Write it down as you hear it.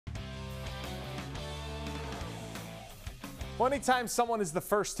Well, anytime someone is the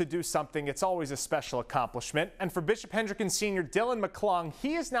first to do something, it's always a special accomplishment. And for Bishop Hendricken senior Dylan McClung,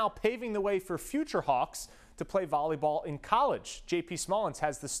 he is now paving the way for future Hawks to play volleyball in college. JP Smallins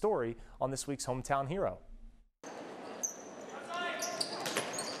has the story on this week's Hometown Hero.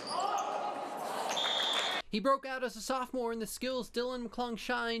 He broke out as a sophomore in the skills Dylan McClung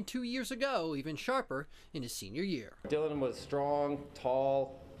shined 2 years ago, even sharper in his senior year. Dylan was strong,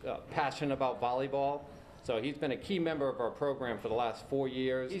 tall, passionate about volleyball. So he's been a key member of our program for the last 4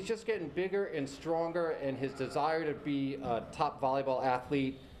 years. He's just getting bigger and stronger, and his desire to be a top volleyball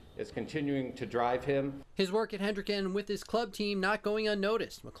athlete is continuing to drive him. His work at Hendricken with his club team not going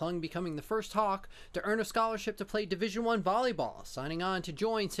unnoticed. McClung becoming the first Hawk to earn a scholarship to play Division I volleyball, signing on to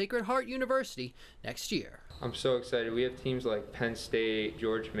join Sacred Heart University next year. I'm so excited. We have teams like Penn State,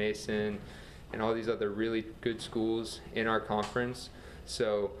 George Mason, and all these other really good schools in our conference.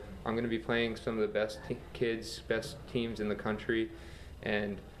 So I'm going to be playing some of the best kids, best teams in the country,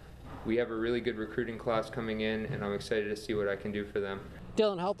 and we have a really good recruiting class coming in, and I'm excited to see what I can do for them.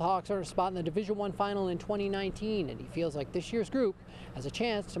 Dylan helped the Hawks earn a spot in the Division I final in 2019, and he feels like this year's group has a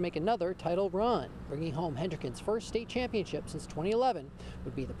chance to make another title run. Bringing home Hendricken's first state championship since 2011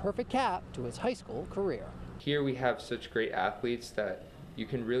 would be the perfect cap to his high school career. Here we have such great athletes that you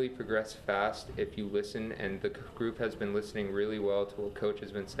can really progress fast if you listen, and the group has been listening really well to what coach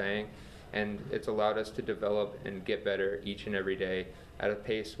has been saying, and it's allowed us to develop and get better each and every day at a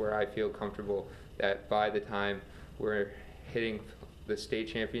pace where I feel comfortable that by the time we're hitting the state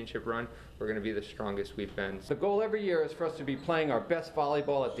championship run, we're going to be the strongest we've been. The goal every year is for us to be playing our best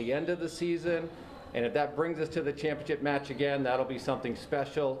volleyball at the end of the season, and if that brings us to the championship match again, that'll be something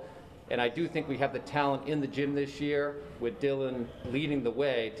special. And I do think we have the talent in the gym this year, with Dylan leading the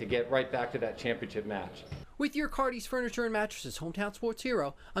way to get right back to that championship match. With your Cardi's Furniture and Mattresses Hometown Sports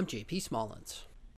Hero, I'm JP Smallins.